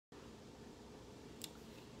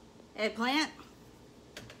eggplant,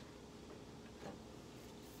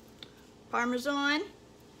 Parmesan,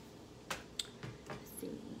 let's see,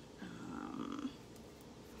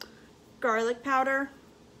 garlic powder,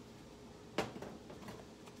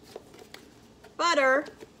 butter,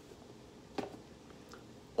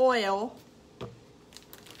 oil,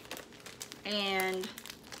 and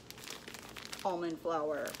almond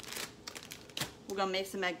flour. We're gonna make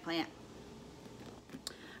some eggplant.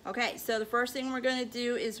 Okay, so the first thing we're gonna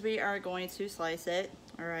do is we are going to slice it,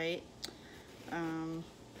 all right? I'm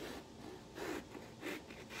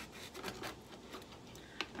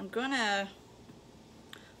gonna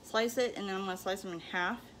slice it and then I'm gonna slice them in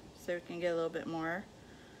half so we can get a little bit more.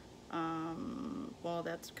 Well,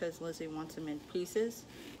 that's because Lizzie wants them in pieces.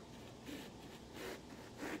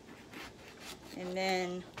 And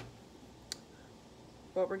then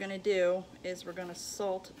what we're gonna do is we're gonna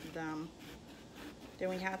salt them. Then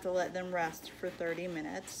we have to let them rest for 30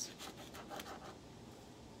 minutes.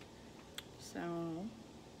 So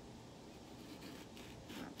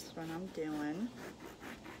that's what I'm doing.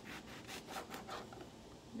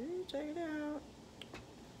 Ooh, check it out.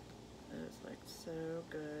 It's like so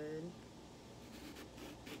good.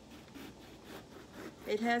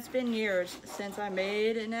 It has been years since I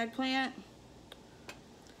made an eggplant.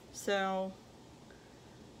 So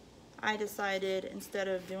I decided instead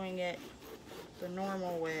of doing it the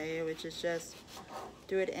normal way, which is just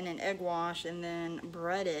do it in an egg wash and then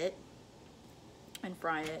bread it and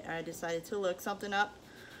fry it, I decided to look something up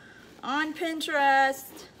on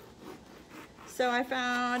Pinterest. So I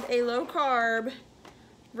found a low carb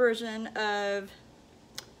version of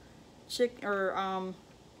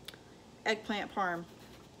eggplant parm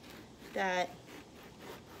that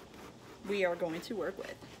we are going to work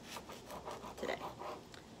with today.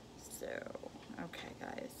 So, okay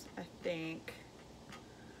guys, I think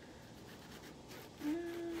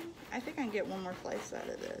I can get one more slice out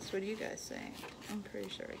of this. What do you guys think? I'm pretty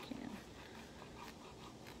sure I can.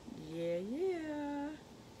 Yeah.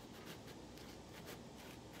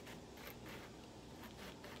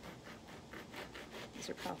 These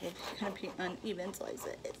are probably going to be uneven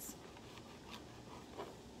slices.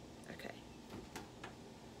 Okay.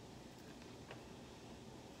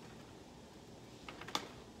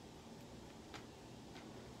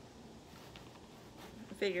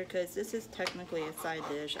 I figure because this is technically a side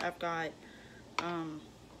dish. I've got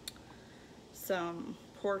some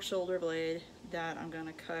pork shoulder blade that I'm going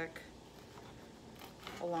to cook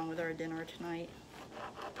along with our dinner tonight.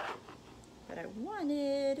 But I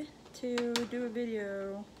wanted to do a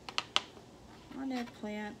video on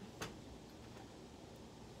eggplant.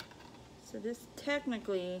 So this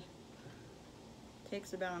technically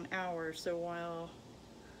takes about an hour, so while,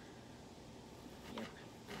 yep,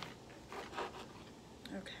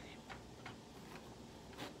 okay.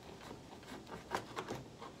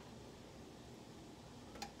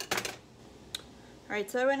 All right,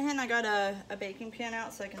 so I went ahead and I got a baking pan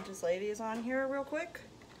out so I can just lay these on here real quick.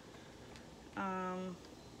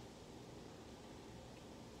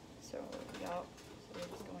 So, yep, so we're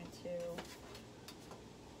just going to,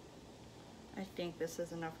 I think this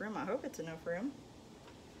is enough room. I hope it's enough room.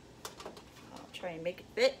 I'll try and make it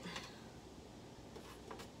fit.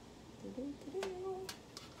 Maybe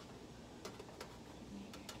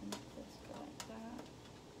I can make this go like that.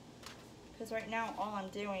 Because right now all I'm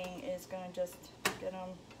doing is going to just get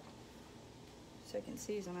them so I can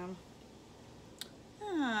season them.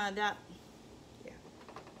 Yeah, that'll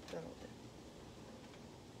do.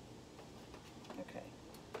 Okay.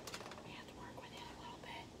 We have to work with it a little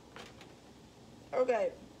bit.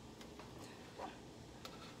 Okay.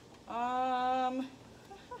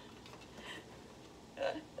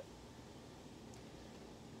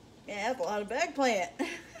 Yeah, that's a lot of eggplant.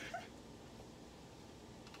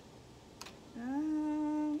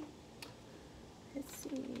 Let's see.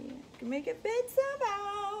 I can make it fit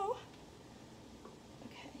somehow.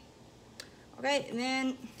 Okay, and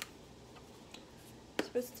then I'm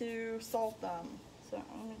supposed to salt them. So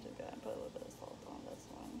I'm going to do that and put a little bit of salt on this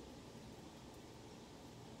one.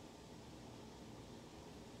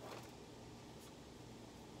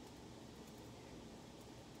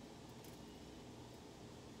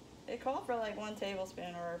 It called for like 1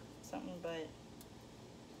 tablespoon or something, but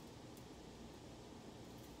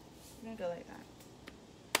I'm going to go like that.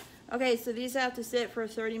 Okay, so these have to sit for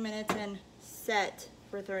 30 minutes and set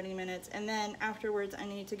for 30 minutes, and then afterwards I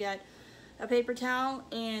need to get a paper towel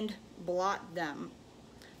and blot them.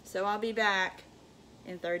 So I'll be back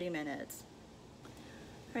in 30 minutes.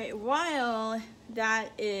 All right, while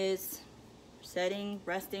that is setting,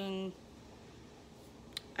 resting,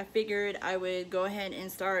 I figured I would go ahead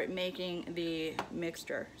and start making the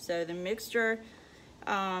mixture. So the mixture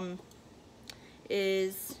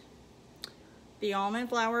is the almond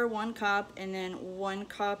flour, 1 cup, and then 1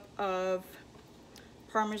 cup of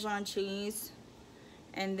Parmesan cheese,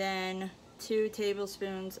 and then 2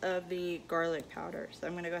 tablespoons of the garlic powder. So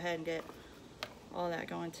I'm gonna go ahead and get all that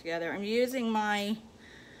going together. I'm using my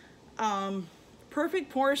perfect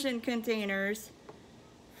portion containers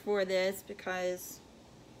for this because,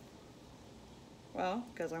 well,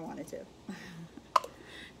 because I wanted to.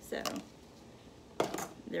 So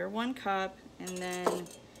they're 1 cup, and then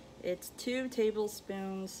it's 2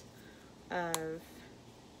 tablespoons of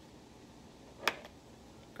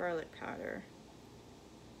garlic powder.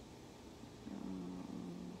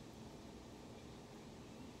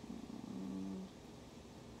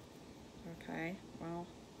 Okay, well,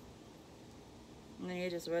 and then you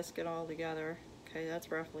just whisk it all together. Okay,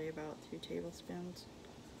 that's roughly about 2 tablespoons.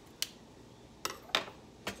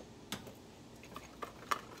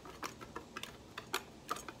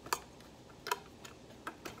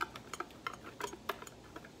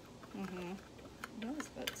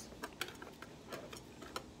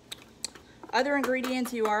 Other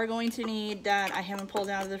ingredients you are going to need that I haven't pulled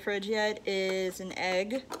out of the fridge yet is an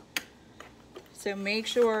egg. So make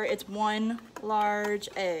sure it's 1 large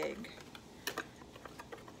egg.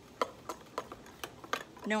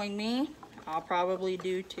 Knowing me, I'll probably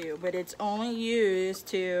do 2, but it's only used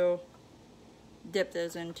to dip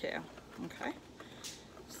those into. Okay.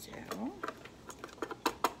 So,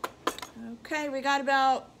 okay, we got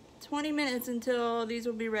about 20 minutes until these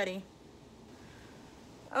will be ready.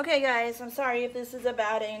 Okay guys, I'm sorry if this is a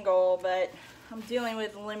bad angle, but I'm dealing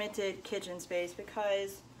with limited kitchen space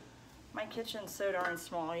because my kitchen's so darn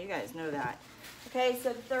small. You guys know that. Okay,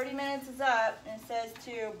 so the 30 minutes is up, and it says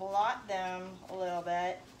to blot them a little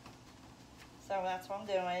bit. So that's what I'm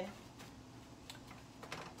doing.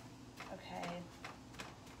 Okay.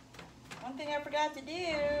 One thing I forgot to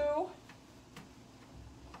do,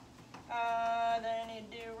 that I need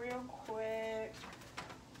to do real quick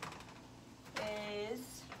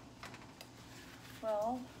is,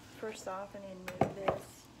 well, first off I need to move this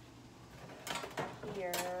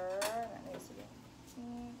here. That needs to be,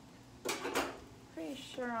 pretty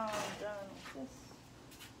sure I'm done with this.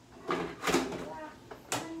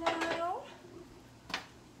 No.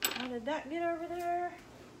 How did that get over there?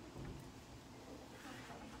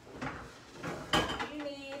 You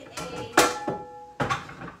need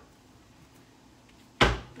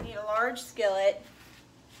a large skillet.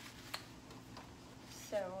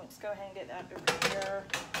 So let's go ahead and get that over here.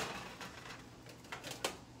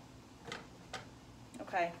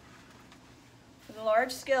 Okay. For the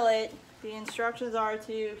large skillet, the instructions are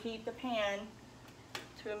to heat the pan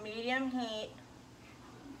to a medium heat.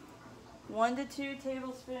 1 to 2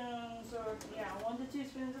 tablespoons, or yeah, 1 to 2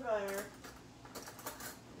 spoons of butter,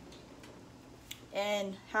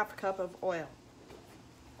 and half a cup of oil.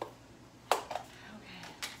 Okay,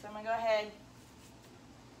 so I'm gonna go ahead.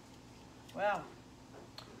 Well,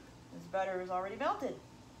 this butter is already melted.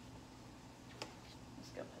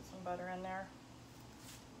 Let's go put some butter in there.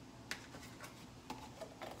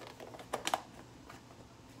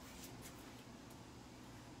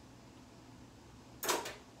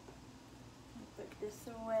 Put this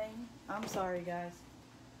away. I'm sorry, guys.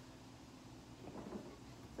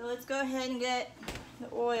 So let's go ahead and get the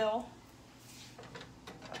oil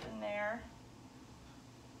up in there.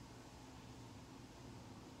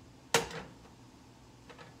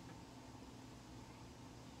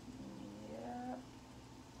 Yep.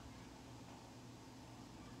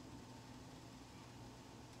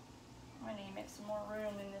 I need to make some more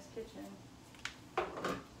room in this kitchen.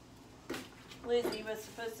 Lizzie was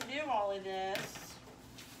supposed to do all of this,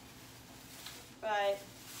 but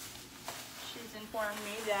she's informed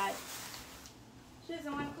me that she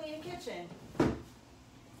doesn't want to clean the kitchen.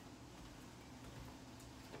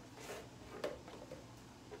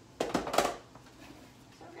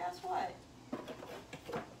 So guess what?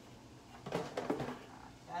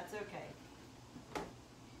 That's okay.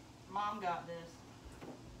 Mom got this,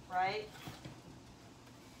 right?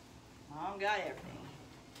 Mom got everything.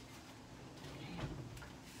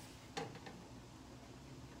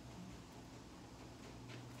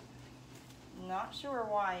 Not sure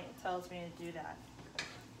why it tells me to do that.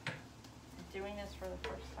 I'm doing this for the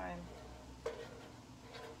first time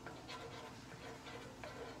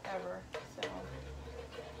ever. So,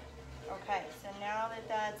 okay, so now that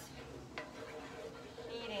that's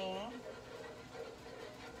heating,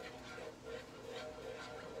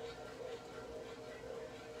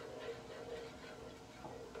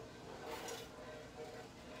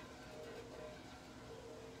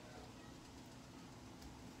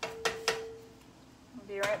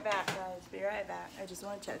 right back, guys. Be right back. I just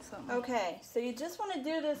want to check something. Okay, so you just want to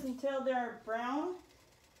do this until they're brown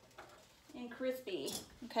and crispy.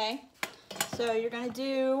 Okay, so you're gonna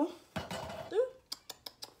do.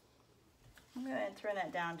 I'm gonna turn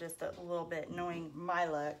that down just a little bit, knowing my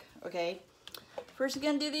luck. Okay, first you're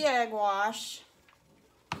gonna do the egg wash.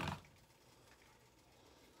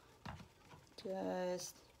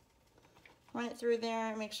 Just run it through there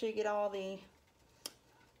and make sure you get all the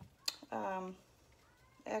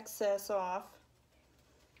excess off,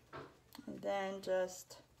 and then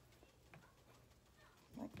just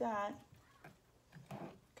like that,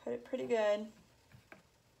 cut it pretty good,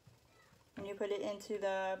 and you put it into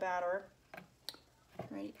the batter.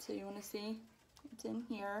 Right, so you want to see it's in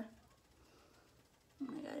here.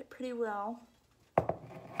 I got it pretty well.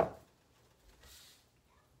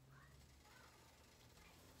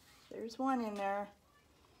 There's one in there.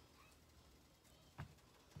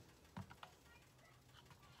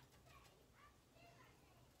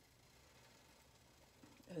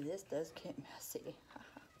 Oh, this does get messy.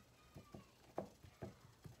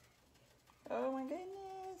 Oh my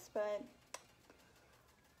goodness, but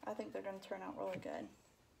I think they're going to turn out really good,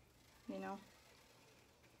 you know.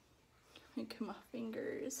 Look at my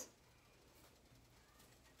fingers.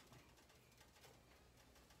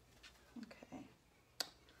 Okay.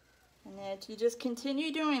 And then you just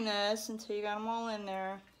continue doing this until you got them all in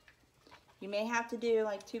there. You may have to do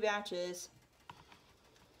like 2 batches.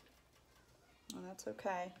 And that's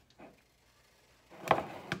okay.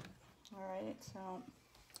 Alright, so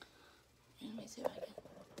let me see if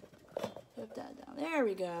I can put that down. There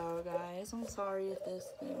we go, guys. I'm sorry if this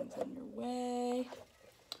thing's in your way.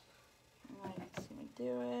 Alright, let's see me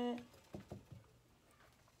do it.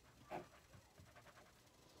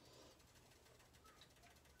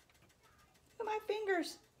 Look at my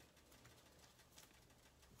fingers.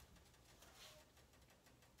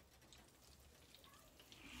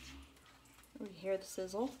 We hear the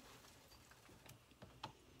sizzle.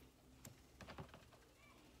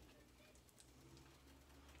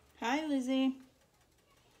 Hi, Lizzie.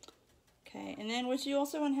 Okay, and then what you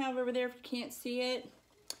also want to have over there, if you can't see it,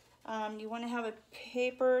 you want to have a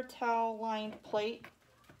paper towel lined plate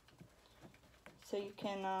so you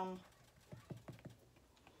can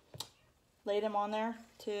lay them on there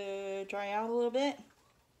to dry out a little bit.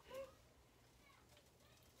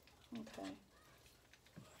 Okay.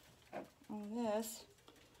 On this,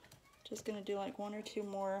 just gonna do like 1 or 2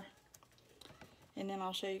 more, and then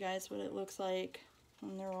I'll show you guys what it looks like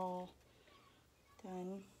when they're all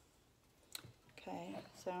done. Okay,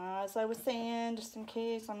 so as I was saying, just in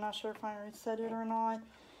case, I'm not sure if I already said it or not,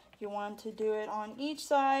 you want to do it on each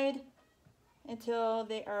side until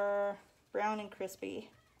they are brown and crispy.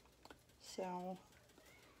 So,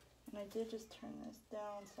 and I did just turn this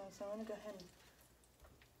down some, so I'm gonna go ahead and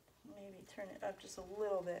maybe turn it up just a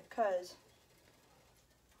little bit, because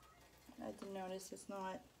I did notice it's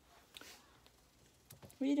not.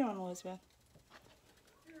 What are you doing, Elizabeth?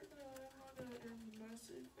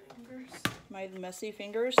 My messy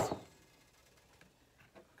fingers?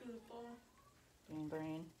 Bean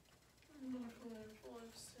brain.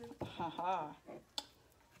 Haha.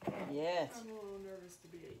 Yes. I'm a little nervous to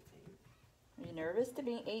be 18. Are you nervous to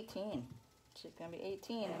be 18? She's gonna be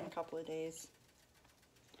 18 in a couple of days.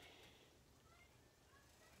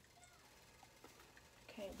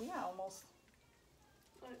 Okay, we got almost.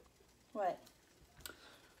 What?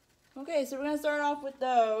 Okay, so we're gonna start off with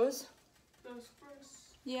those. Those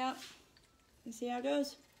first. Yep. And see how it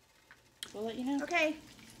goes. We'll let you know. Okay.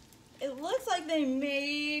 It looks like they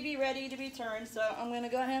may be ready to be turned, so I'm gonna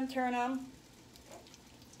go ahead and turn them.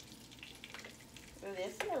 Ooh,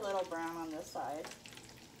 they see a little brown on this side.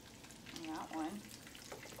 And that one.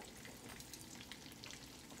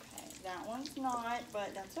 Okay, that one's not,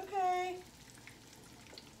 but that's okay.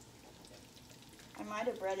 I might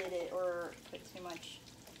have breaded it or put too much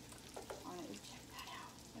on it. Check that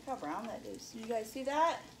out. Look how brown that is. You guys see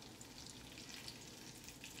that?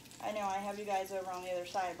 I know I have you guys over on the other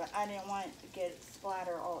side, but I didn't want it to get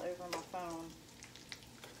splatter all over my phone.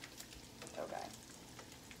 Okay.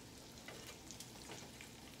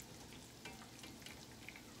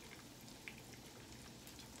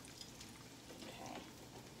 Okay.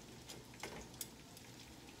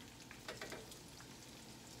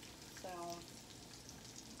 So.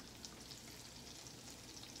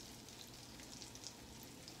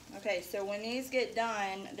 Okay, so when these get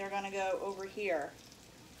done, they're gonna go over here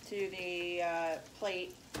to the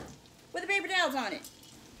plate with the paper towels on it.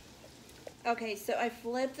 Okay, so I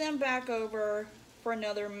flipped them back over for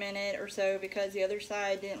another minute or so because the other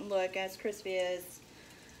side didn't look as crispy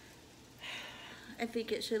I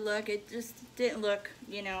think it should look. It just didn't look,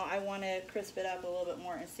 you know, I want to crisp it up a little bit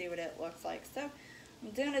more and see what it looks like. So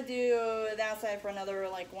I'm going to do that side for another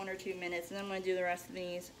like 1 or 2 minutes, and then I'm going to do the rest of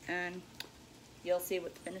these, and you'll see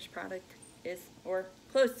what the finished product is, or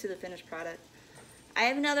close to the finished product. I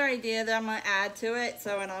have another idea that I'm going to add to it,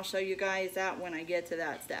 and I'll show you guys that when I get to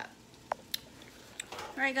that step.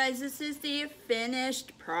 Alright guys, this is the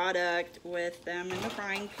finished product with them in the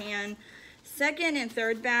frying pan. Second and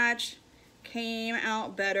third batch came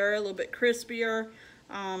out better, a little bit crispier.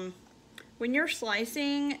 When you're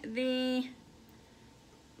slicing the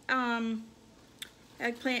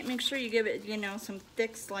eggplant, make sure you give it, you know, some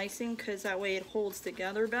thick slicing, because that way it holds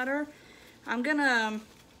together better. I'm gonna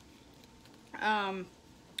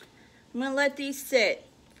let these sit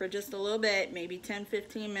for just a little bit, maybe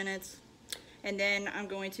 10-15 minutes, and then I'm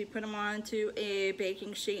going to put them onto a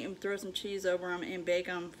baking sheet and throw some cheese over them and bake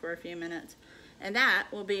them for a few minutes. And that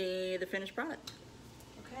will be the finished product.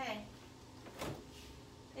 Okay,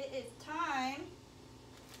 it is time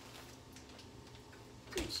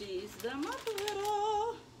to cheese them up a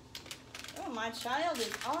little. Oh, my child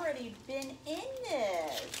has already been in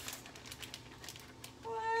this.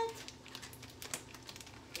 What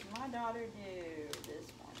did my daughter do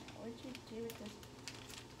this morning? What did you do with this?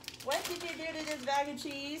 What did you do to this bag of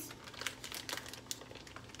cheese?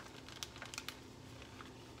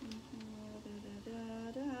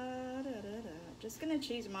 Just gonna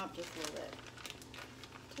cheese them up just a little bit.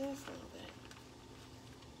 Just a little bit.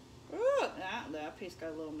 Ooh, that piece got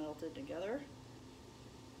a little melted together.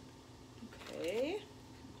 Okay.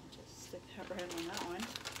 Just stick that right on that one.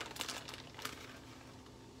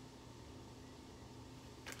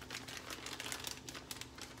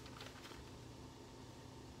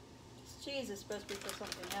 This cheese is supposed to be for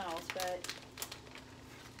something else, but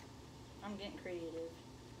I'm getting creative.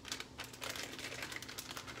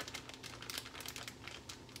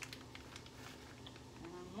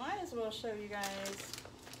 Might as well show you guys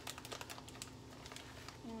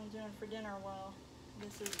what I'm doing for dinner while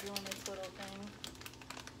this is doing this little thing.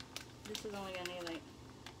 This is only gonna need like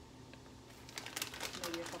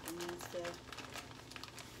maybe a couple minutes to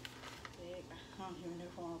bake. I don't even know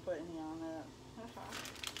if I want to put any on that.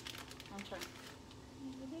 I'm trying.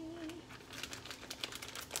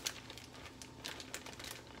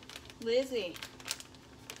 Lizzie,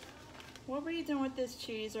 what were you doing with this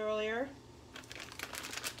cheese earlier?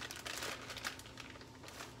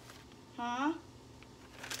 Huh?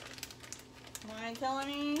 Mind telling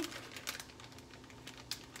me? Of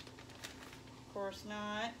course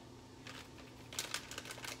not.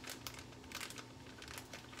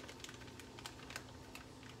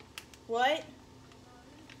 What?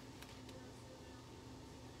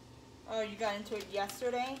 Oh, you got into it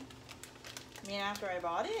yesterday? I mean, after I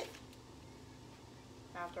bought it?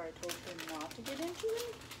 After I told her not to get into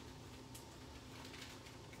it?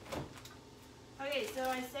 Okay, so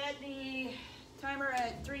I set the timer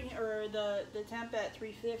at the temp at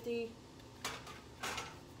 350.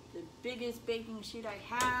 The biggest baking sheet I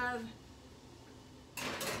have.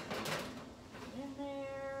 In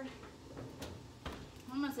there.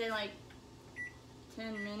 I'm gonna say like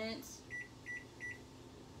 10 minutes.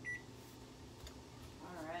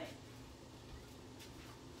 Alright.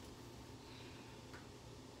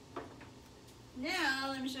 Now,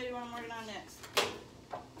 let me show you what I'm working on next.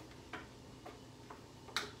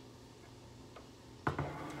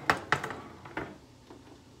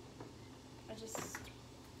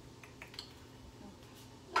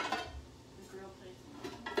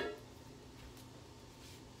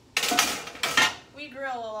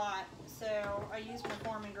 Grill a lot, so I use my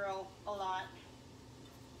Foreman grill a lot.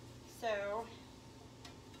 So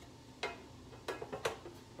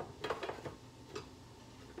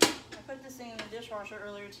I put this thing in the dishwasher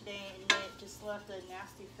earlier today, and it just left a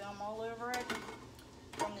nasty film all over it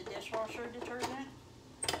from the dishwasher detergent.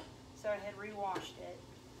 So I had re-washed it,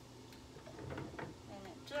 and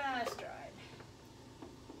it just dried.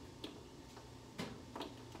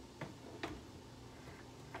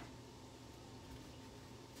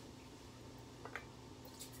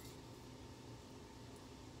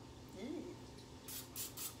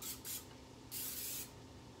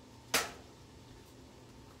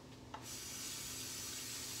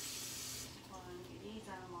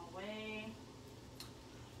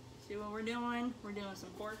 See what we're doing? We're doing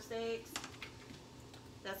some pork steaks.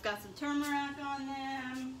 That's got some turmeric on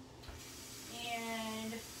them.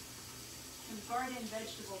 And some garden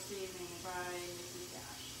vegetable seasoning by Mrs.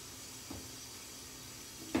 Dash.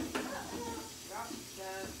 Drop some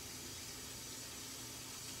stuff.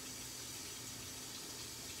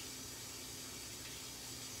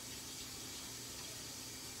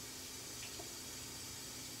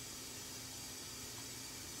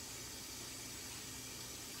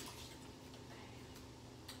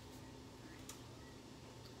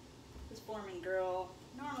 form and grill.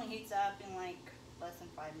 Normally heats up in like less than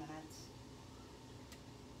 5 minutes.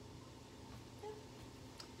 Yeah.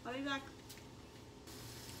 I'll be back.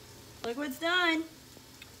 Look what's done.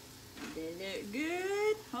 Did it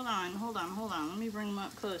good? Hold on. Let me bring them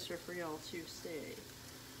up closer for y'all to see.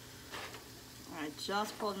 I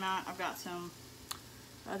just pulled them out. I've got some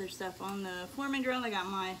other stuff on the Foreman grill. I got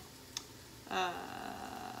my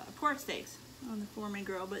pork steaks on the Foreman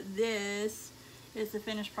grill, but this is the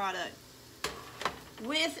finished product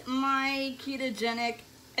with my ketogenic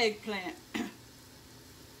eggplant.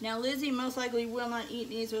 Now Lizzie most likely will not eat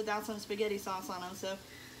these without some spaghetti sauce on them, so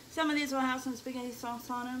some of these will have some spaghetti sauce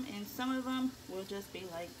on them, and some of them will just be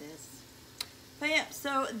like this. But yeah,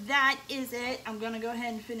 so that is it. I'm gonna go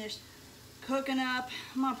ahead and finish cooking up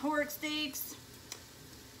my pork steaks,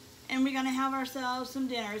 and we're gonna have ourselves some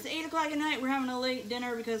dinner. It's 8 o'clock at night. We're having a late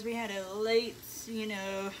dinner because we had a late, you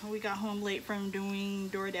know, we got home late from doing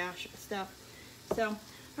DoorDash stuff. So, all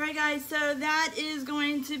right guys, so that is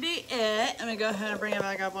going to be it. Let me go ahead and bring it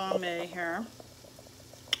back up on me here.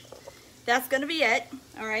 That's gonna be it.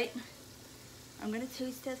 All right, I'm gonna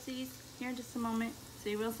taste test these here in just a moment, so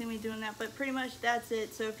you will see me doing that, but pretty much that's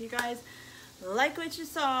it. So if you guys like what you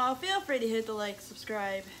saw, feel free to hit the like,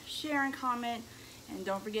 subscribe, share, and comment, and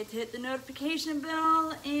don't forget to hit the notification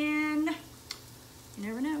bell, and you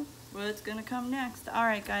never know what's gonna come next. All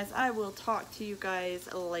right guys, I will talk to you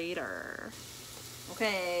guys later.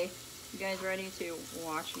 Okay, you guys ready to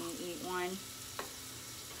watch me eat one?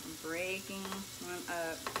 I'm breaking one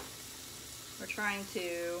up. We're trying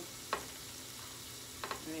to,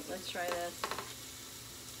 all right, let's try this.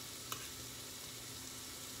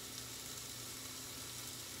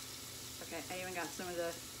 Okay, I even got some of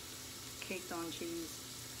the caked on cheese.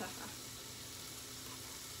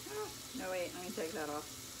 Oh, no wait, let me take that off.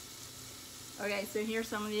 Okay, so here's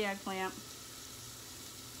some of the eggplant.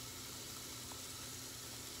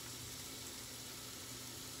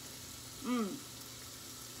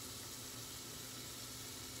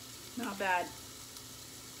 Not bad.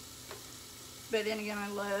 But then again, I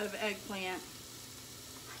love eggplant.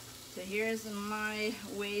 So here's my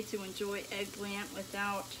way to enjoy eggplant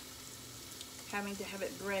without having to have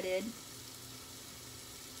it breaded.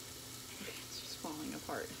 It's just falling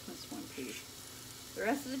apart. That's one piece. The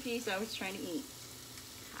rest of the piece I was trying to eat.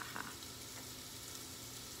 Haha.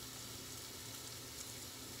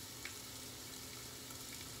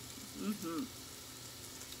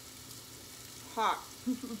 Hot.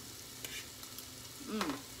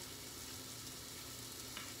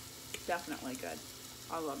 Definitely good.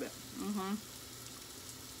 I love it.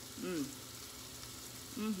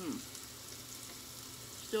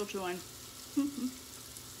 Still chewing.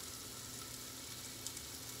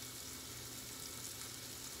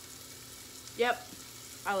 Yep.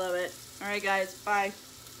 I love it. All right, guys. Bye.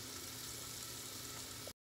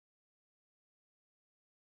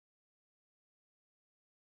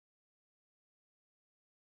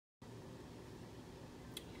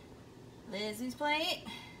 Lizzie's plate.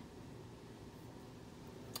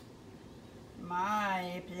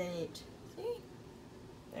 My plate. See?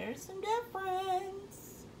 There's some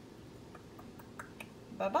difference.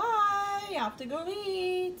 Bye-bye. Off to go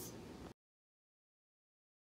eat.